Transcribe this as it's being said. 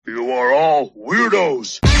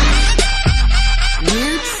weirdos.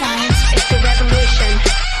 Weird science is the revolution.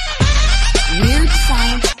 Weird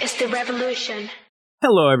science is the revolution.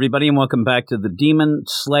 Hello, everybody, and welcome back to the Demon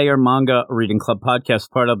Slayer Manga Reading Club podcast,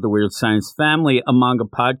 part of the Weird Science family, a manga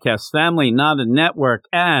podcast family, not a network.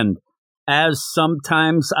 And as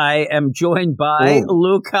sometimes I am joined by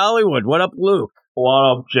Luke Hollywood. What up, Luke?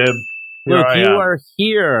 What up, Jim? Luke, you are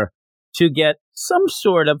here to get some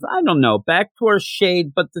sort of, I don't know, backdoor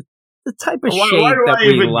shade, but the type of shade that we like. Why do I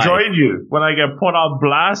even join you when I get put on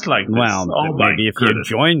blast like this? Well, maybe if you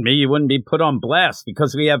joined me, you wouldn't be put on blast,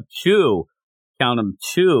 because we have two big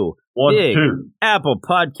Apple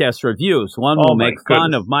Podcast reviews. One will make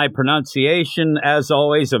fun of my pronunciation, as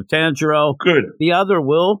always, of Tanjiro. Good. The other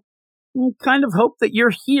will kind of hope that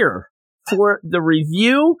you're here for the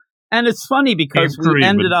review. And it's funny because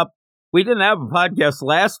we didn't have a podcast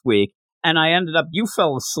last week, and you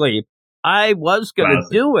fell asleep. I was going to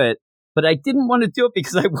do it, but I didn't want to do it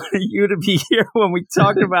because I wanted you to be here when we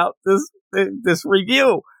talked about this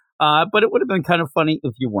review. But it would have been kind of funny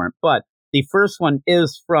if you weren't. But the first one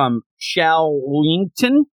is from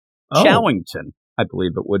Shawington, I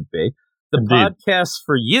believe it would be. The podcast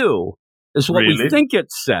for you is what we think it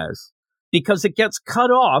says, because it gets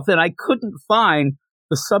cut off, and I couldn't find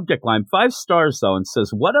the subject line. 5 stars, though, and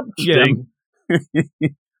says, "What up, Jim?"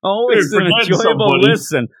 Always an enjoyable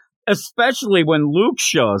listen, especially when Luke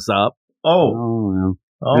shows up.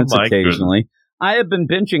 That's occasionally. Goodness. I have been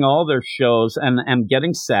binging all their shows and am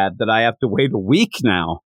getting sad that I have to wait a week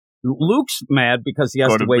now. Luke's mad because he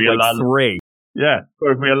has to wait like 3. Yeah,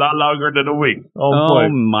 it'll be a lot longer than a week. Oh boy.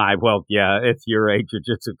 My. Well, yeah, if you're a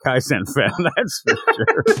Jujutsu Kaisen fan, that's for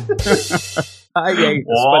sure. I hate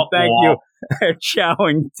this, but thank you,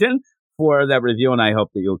 Chowington, for that review, and I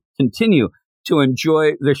hope that you'll continue to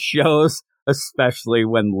enjoy the shows, especially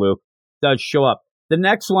when Luke does show up. The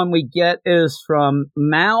next one we get is from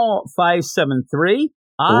Mal573.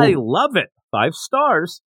 I love it. 5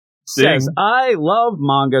 stars. Says, I love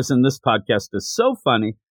mangas, and this podcast is so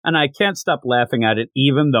funny, and I can't stop laughing at it,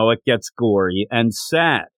 even though it gets gory and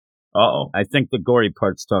sad. I think the gory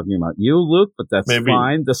part's talking about you, Luke, but that's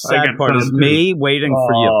fine. The sad part is me waiting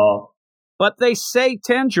for you. But they say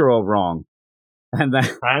Tanjiro wrong. And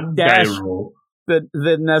that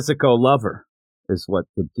the Nezuko lover is what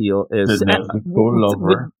the deal is. The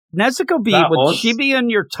Nezuko lover. Would she be in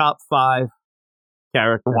your top 5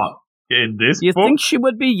 characters? What? In this book? You think she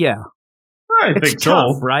would be? Yeah. I think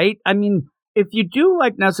tough, so. Right? I mean, if you do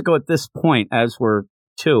like Nezuko at this point, as we're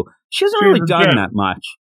 2, she hasn't really done that much.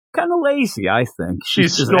 Kind of lazy, I think. She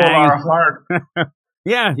stole our heart.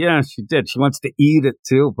 Yeah, she did. She wants to eat it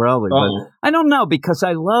too, probably. But I don't know, because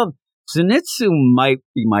I love Zenitsu. Might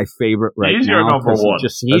be my favorite right now. He's your number one.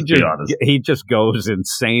 He just goes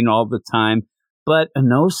insane all the time. But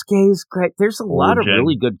Inosuke is great. There's a lot of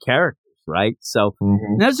really good characters, right? So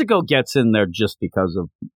Nezuko gets in there just because of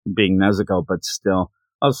being Nezuko, but still.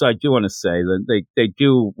 Also, I do want to say that they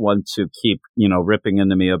do want to keep, ripping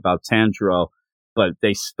into me about Tanjiro, but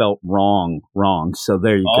they spelt wrong. So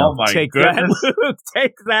there you go. Take that, Luke.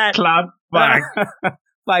 Take that. Clap back.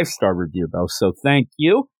 5-star review, though. So thank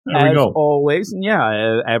you. As always. And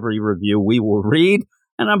every review we will read,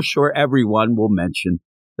 and I'm sure everyone will mention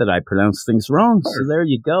that I pronounce things wrong. So there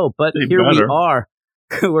you go. But here we are.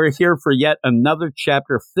 We're here for yet another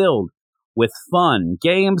chapter filled with fun,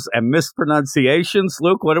 games, and mispronunciations.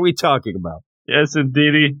 Luke, what are we talking about? Yes,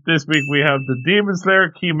 indeedy. This week we have the Demon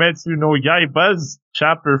Slayer Kimetsu no Yaiba's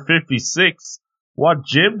Chapter 56. What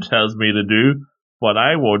Jim tells me to do, but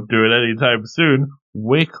I won't do it anytime soon.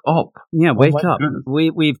 Wake up. Yeah, wake up.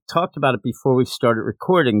 We've talked about it before we started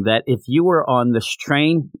recording, that if you were on this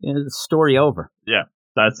train, the story over. Yeah,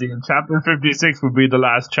 that's it. Chapter 56 would be the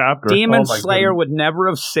last chapter. Demon Slayer would never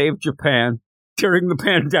have saved Japan during the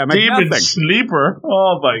pandemic. Demon Sleeper.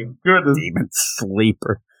 Oh my goodness. Demon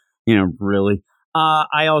Sleeper. Really.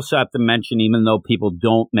 I also have to mention, even though people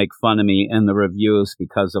don't make fun of me in the reviews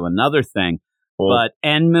because of another thing, but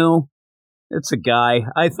Enmu, it's a guy.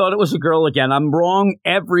 I thought it was a girl again. I'm wrong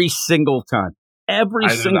every single time. I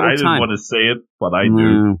didn't want to say it, but I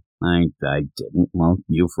do. I didn't. Well,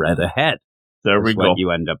 you've read ahead. There we go. What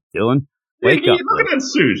you end up doing. Wake up. Look at that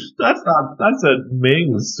suit. That's a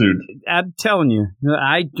Ming suit. I'm telling you,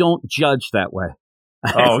 I don't judge that way.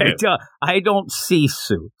 Okay. I don't see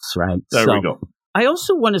suits, right? There we go. I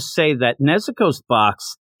also want to say that Nezuko's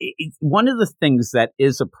box, one of the things that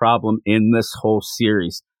is a problem in this whole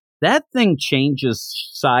series, that thing changes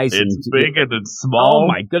size. It's big and it's small. Oh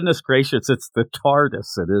my goodness gracious, it's the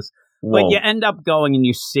TARDIS, it is. Whoa. But you end up going and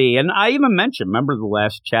you see, and I even mentioned, remember the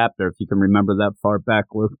last chapter, if you can remember that far back,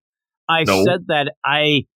 Luke, I said that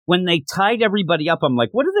when they tied everybody up, I'm like,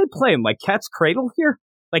 what are they playing? Like Cat's Cradle here?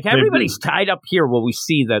 Like everybody's tied up here. Well, we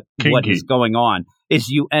see that what is going on is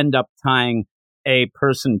you end up tying a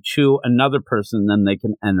person to another person, then they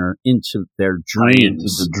can enter into their dreams. Into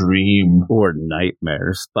the dream. Or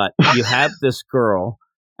nightmares. But you have this girl,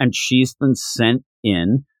 and she's been sent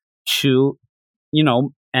in to,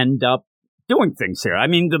 end up doing things here. I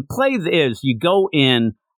mean, the play is you go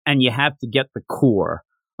in and you have to get the core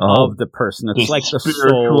of the person. It's like the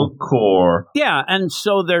spiritual core. Yeah, and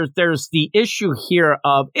so there's the issue here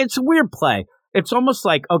of, it's a weird play. It's almost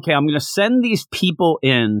like, okay, I'm going to send these people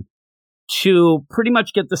in to pretty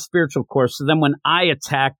much get the spiritual core, so then when I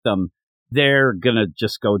attack them, they're going to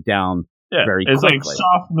just go down very quickly. It's like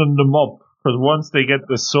softening them up, because once they get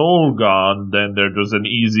the soul gone, then they're just an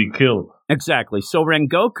easy kill. Exactly. So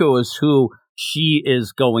Rengoku is who she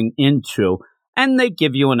is going into, and they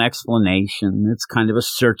give you an explanation. It's kind of a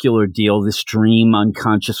circular deal. This dream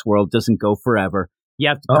unconscious world doesn't go forever. You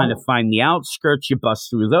have to kind of find the outskirts. You bust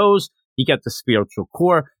through those. You get the spiritual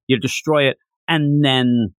core. You destroy it. And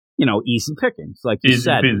then, easy pickings, like you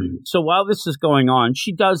said. So while this is going on,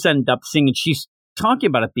 she does end up singing. She's talking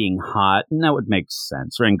about it being hot, and that would make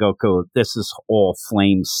sense. Rengoku, this is all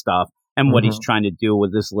flame stuff and what he's trying to do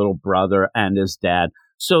with his little brother and his dad.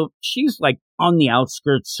 So she's like on the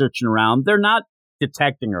outskirts searching around. They're not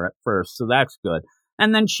detecting her at first, so that's good.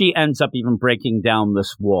 And then she ends up even breaking down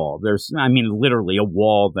this wall. There's, literally a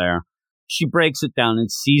wall there. She breaks it down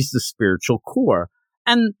and sees the spiritual core.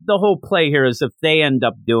 And the whole play here is if they end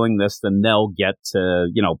up doing this, then they'll get to,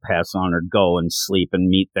 pass on or go and sleep and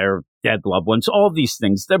meet their dead loved ones. All these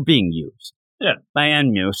things, they're being used by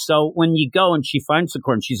Enmu. So when you go and she finds the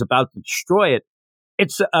core and she's about to destroy it,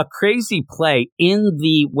 it's a crazy play in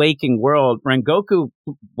the waking world. Rengoku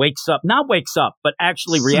not wakes up, but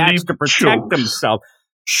actually reacts to protect himself,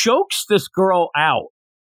 chokes this girl out.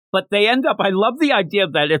 But they end up, I love the idea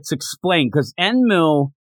that it's explained, because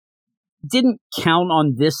Enmu didn't count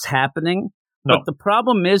on this happening. No. But the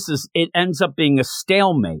problem is it ends up being a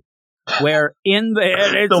stalemate. Where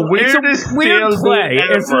the weirdest it's a weird play,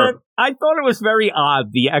 ever. Isn't it? I thought it was very odd,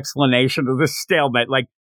 the explanation of this stalemate. Like,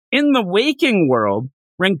 in the waking world,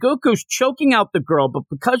 Rengoku's choking out the girl, but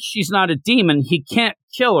because she's not a demon, he can't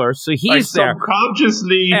kill her, so he's there.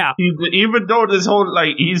 Subconsciously, even though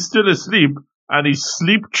he's still asleep, and he's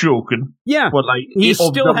sleep choking. Yeah. But he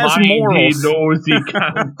still has morals. He knows he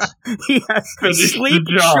can't. He has sleep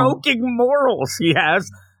choking morals, he has.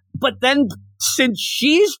 But then, since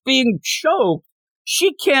she's being choked,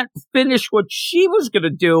 she can't finish what she was going to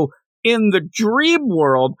do in the dream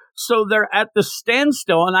world, so they're at the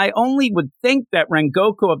standstill. And I only would think that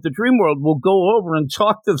Rengoku of the dream world will go over and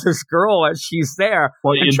talk to this girl as she's there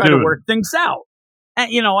and try to work things out. And,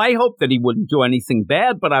 I hope that he wouldn't do anything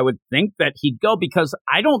bad, but I would think that he'd go, because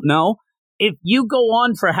I don't know. If you go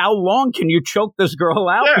on for how long can you choke this girl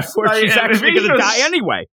out before she's actually going to die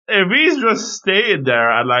anyway? If he's just staying there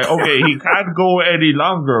and okay, he can't go any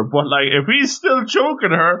longer, but if he's still choking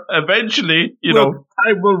her, eventually,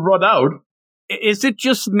 time will run out. Is it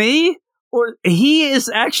just me? Or he has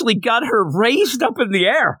actually got her raised up in the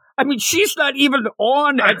air. I mean, she's not even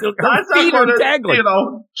on. Her feet are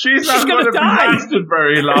dangling. She's not going to be lasted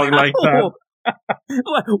very long like that.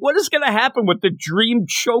 What is going to happen with the dream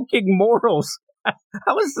choking morals?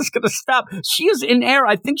 How is this going to stop? She is in air.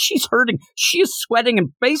 I think she's hurting. She is sweating and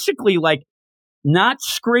basically not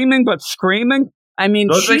screaming, but screaming. I mean,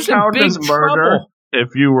 she's in big trouble. If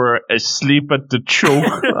you were asleep at the choke.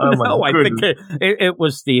 No, I think it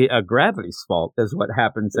was the gravity's fault is what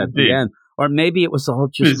happens at the end. Or maybe it was all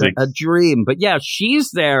just a dream. But yeah,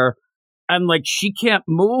 she's there. And she can't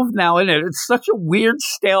move now in it. It's such a weird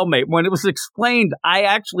stalemate. When it was explained, I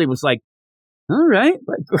actually was like, all right,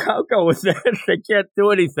 I'll go with it. They can't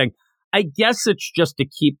do anything. I guess it's just to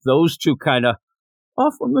keep those two kind of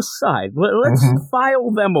off on the side. Let's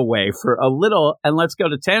file them away for a little, and let's go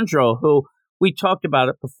to Tanjiro, who we talked about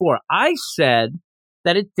it before. I said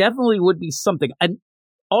that it definitely would be something. And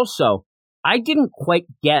also, I didn't quite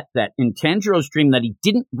get that in Tanjiro's dream that he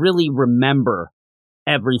didn't really remember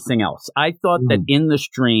everything else. I thought that in this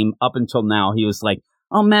dream, up until now, he was like,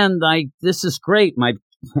 oh man, this is great. My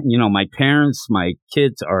parents, my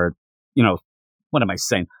kids are, what am I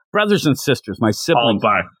saying? Brothers and sisters, my siblings.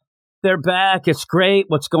 They're back. It's great.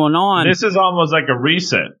 What's going on? This is almost like a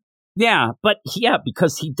reset. Yeah,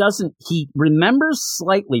 because he remembers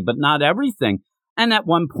slightly, but not everything. And at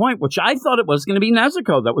one point, which I thought it was going to be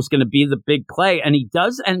Nezuko, that was going to be the big play. And he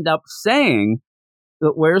does end up saying,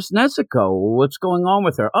 where's Nezuko? What's going on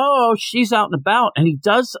with her? Oh, she's out and about. And he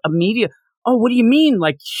does immediately, oh, what do you mean?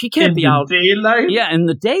 Like, she can't be out. In the daylight? Yeah, in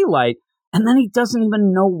the daylight. And then he doesn't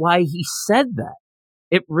even know why he said that.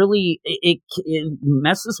 It really, it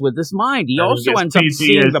messes with his mind. He also ends up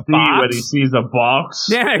seeing the box. When he sees a box.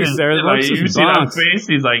 Yeah, he's there. Like, you see that face?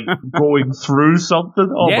 He's like going through something.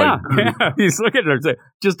 Oh yeah, my God. Yeah. He's looking at it.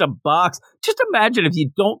 Just a box. Just imagine if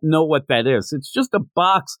you don't know what that is. It's just a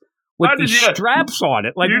box with the straps on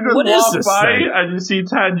it. Like, what is this by thing? And you see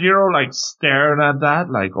Tanjiro like staring at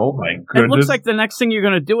that, like, oh my goodness. It looks like the next thing you're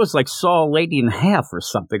going to do is like saw a lady in half or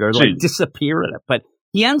something, or like disappear in it. But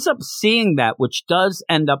he ends up seeing that, which does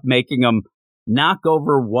end up making him knock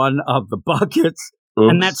over one of the buckets,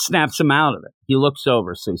 and that snaps him out of it. He looks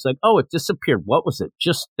over, so he's like, oh, it disappeared. What was it?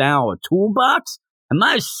 Just now a toolbox? Am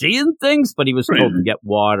I seeing things? But he was told to get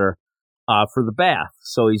water for the bath.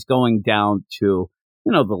 So he's going down to,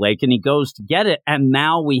 the lake, and he goes to get it, and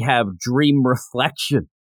now we have Dream Reflection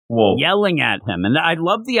yelling at him. And I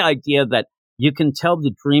love the idea that you can tell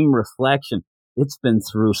the Dream Reflection, it's been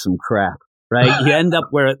through some crap. Right? You end up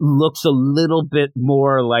where it looks a little bit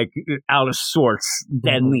more like out of sorts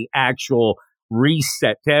than the actual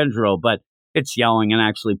reset Tanjiro, but it's yelling and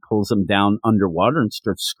actually pulls him down underwater and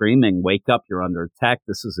starts screaming, wake up, you're under attack.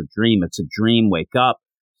 This is a dream. It's a dream. Wake up.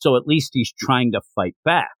 So at least he's trying to fight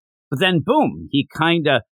back. But then, boom, he kind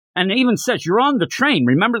of, and it even says, you're on the train.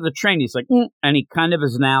 Remember the train? He's like, and he kind of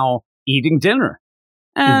is now eating dinner.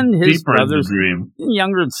 And his brother's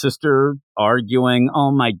younger sister arguing,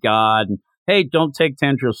 oh my God, hey, don't take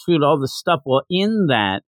Tanjiro's food, all this stuff. Well, in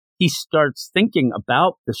that, he starts thinking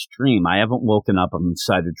about this dream. I haven't woken up. I'm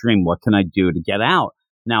inside a dream. What can I do to get out?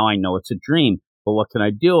 Now I know it's a dream, but what can I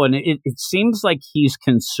do? And it seems like he's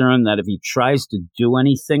concerned that if he tries to do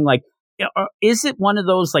anything, like, is it one of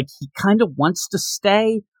those, like, he kind of wants to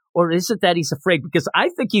stay? Or is it that he's afraid? Because I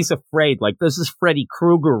think he's afraid, like, this is Freddy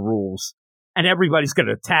Krueger rules, and everybody's going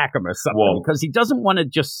to attack him or something. Because he doesn't want to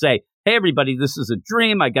just say, hey, everybody, this is a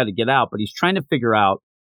dream. I got to get out. But he's trying to figure out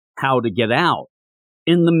how to get out.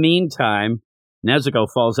 In the meantime, Nezuko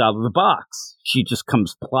falls out of the box. She just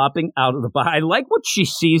comes plopping out of the box. I like what she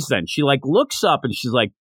sees then. She, like, looks up and she's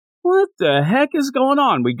like, what the heck is going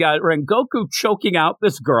on? We got Rengoku choking out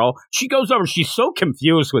this girl. She goes over. She's so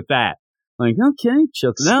confused with that. Like, okay,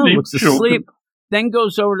 choking out. Looks asleep. Then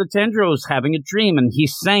goes over to Tanjiro, who's having a dream. And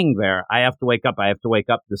he's saying there, I have to wake up. I have to wake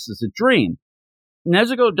up. This is a dream.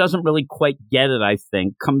 Nezuko doesn't really quite get it, I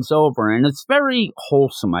think, comes over, and it's very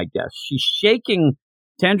wholesome, I guess. She's shaking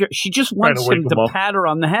Tanjiro. She just wants him to pat her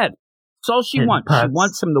on the head. That's all she wants. She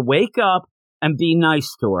wants him to wake up and be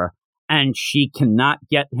nice to her, and she cannot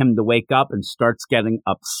get him to wake up and starts getting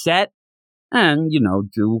upset and,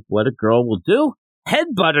 do what a girl will do.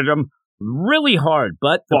 Headbutted him really hard,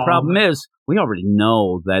 but the problem is, we already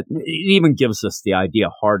know that it even gives us the idea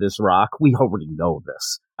hard as rock. We already know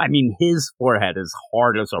this. I mean, his forehead is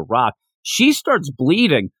hard as a rock. She starts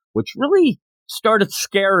bleeding, which really started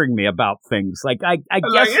scaring me about things. Like, I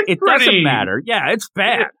guess it doesn't matter. Yeah, it's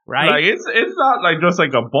bad, right? Like, it's not like just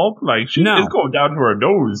like a bump. Like, it's going down to her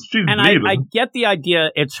nose. She's bleeding. I get the idea.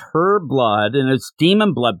 It's her blood and it's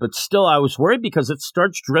demon blood, but still, I was worried because it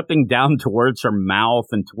starts dripping down towards her mouth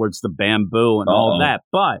and towards the bamboo and all that.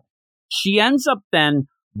 But she ends up then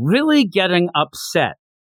really getting upset.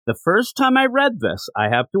 The first time I read this, I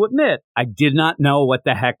have to admit, I did not know what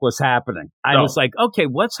the heck was happening. I was like, okay,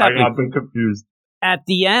 what's happening? I got a bit confused. At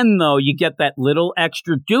the end, though, you get that little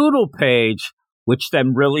extra doodle page, which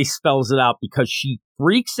then really spells it out because she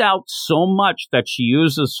freaks out so much that she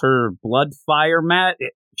uses her blood fire mat.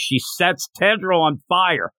 She sets Tanjiro on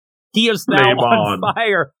fire. He is now on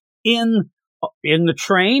fire in the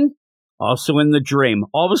train. Also in the dream.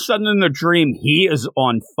 All of a sudden in the dream, he is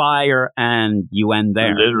on fire and you end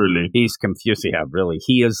there. Literally. He's confused. Yeah, really.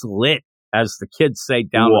 He is lit, as the kids say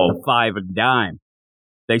down at the 5 and dime.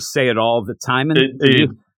 They say it all the time, and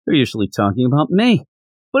they're usually talking about me.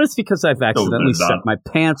 But it's because I've accidentally set my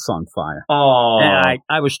pants on fire. Oh. And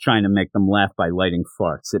I was trying to make them laugh by lighting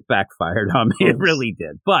farts. It backfired on me. It really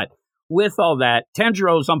did. But with all that,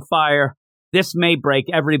 Tanjiro's on fire. This may break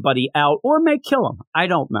everybody out or may kill him. I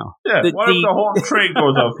don't know. Yeah, what if the whole train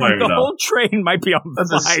goes on fire The whole train might be on fire now.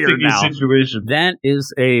 That's a sticky situation. That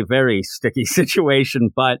is a very sticky situation,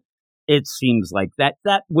 but it seems like that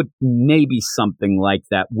would maybe something like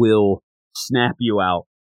that will snap you out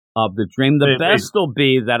of the dream. The best will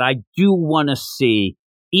be that I do want to see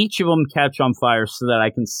each of them catch on fire so that I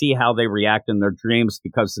can see how they react in their dreams,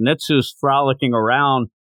 because Zenitsu's frolicking around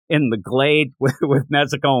in the glade with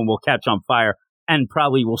Nezuko and will catch on fire and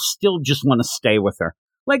probably will still just want to stay with her.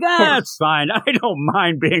 Like, it's fine. I don't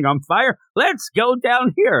mind being on fire. Let's go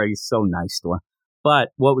down here. He's so nice to her. But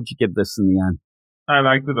what would you give this in the end? I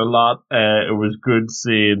liked it a lot. It was good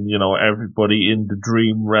seeing, everybody in the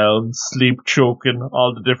dream realm, sleep choking,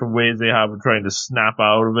 all the different ways they have of trying to snap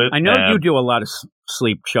out of it. I know you do a lot of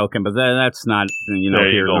sleep choking, but that's not,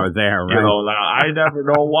 here nor there, right? I never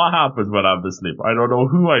know what happens when I'm asleep. I don't know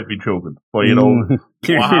who I'd be choking, but what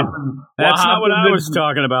happens? That's not what I was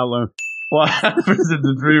talking about, Lou. What happens in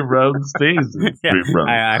the dream realm stays in the dream realm.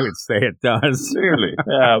 I would say it does. Really.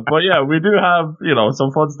 Yeah, but we do have,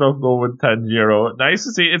 some fun stuff going with Tanjiro. Nice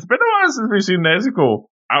to see. It's been a while since we've seen Nezuko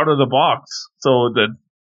out of the box. So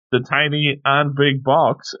the tiny and big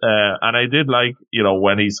box. And I did like,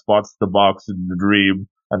 when he spots the box in the dream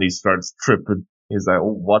and he starts tripping. He's like,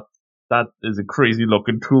 oh, what? That is a crazy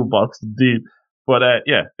looking toolbox indeed. But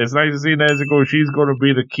it's nice to see Nezuko. She's going to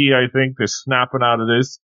be the key, I think, to snapping out of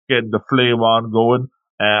this. Getting the flame on going,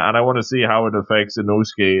 and I want to see how it affects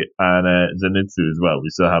Inosuke and Zenitsu as well. We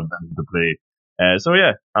still have them to play.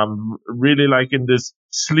 I'm really liking this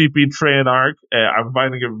sleepy train arc. I'm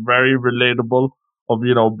finding it very relatable of,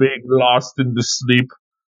 being lost in the sleep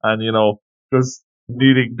and, just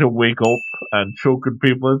needing to wake up and choking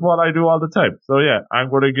people is what I do all the time. So I'm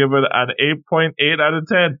going to give it an 8.8 out of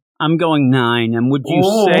 10. I'm going 9. And would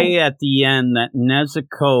you say at the end that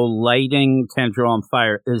Nezuko lighting Tanjiro on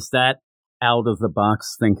fire, is that out of the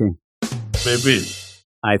box thinking? Maybe.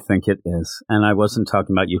 I think it is. And I wasn't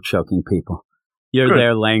talking about you choking people. You're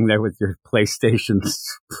there laying there with your PlayStation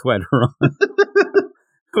sweater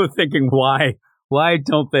on. Thinking, why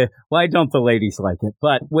don't the ladies like it?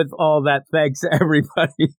 But with all that, thanks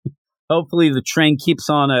everybody. Hopefully the train keeps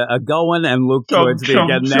on a going and Luke joins me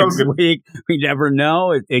again next week. We never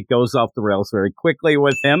know. It goes off the rails very quickly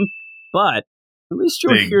with him. But at least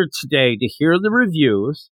you're here today to hear the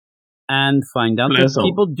reviews and find out that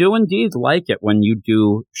people do indeed like it when you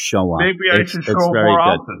do show up. Maybe I should show more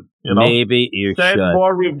often. Maybe you should. Send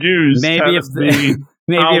more reviews. Maybe if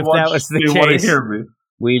that was the case,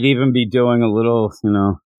 we'd even be doing a little,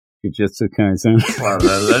 Jujutsu Kaisen. Well,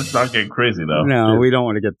 let's not get crazy, though. No, we don't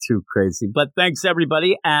want to get too crazy. But thanks,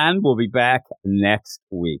 everybody, and we'll be back next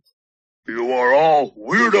week. You are all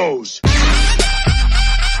weirdos.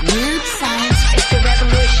 Weird science is the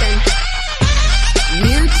revolution.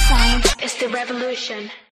 Weird science is the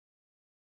revolution.